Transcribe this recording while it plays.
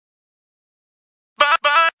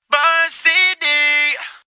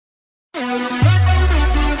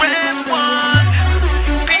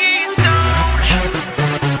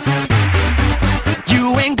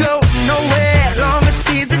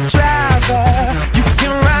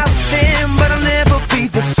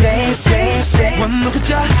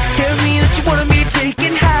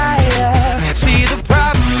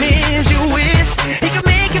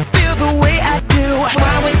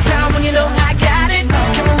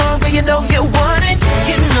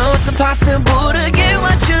impossible to get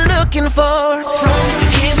what you're looking for from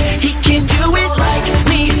him. He can do it like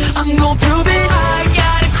me, I'm gon' prove it. I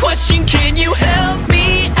got a question, can you help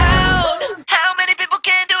me out? How many people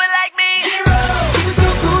can do it like me? Zero. People so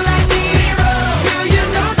cool like me. Zero. Girl, you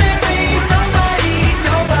know there ain't nobody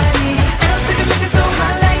else that can make it so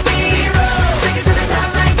hot like me. Zero. Take it to the top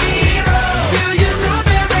like me. Zero. Girl, you know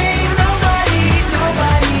there ain't nobody.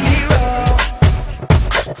 Zero.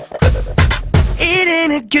 It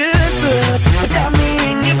ain't a good look without me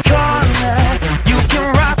in your corner. You can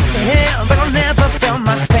rock the hell, but I'll never feel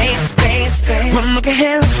my space. One look at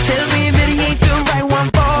him, tells me that he ain't the right one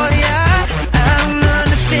for ya. I don't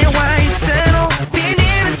understand why he settle, being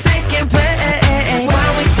in a second place. Why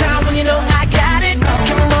waste time when you know I got it?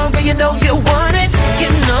 Come on, girl, you know you want it. You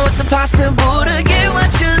know it's impossible to get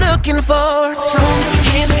what you're looking for from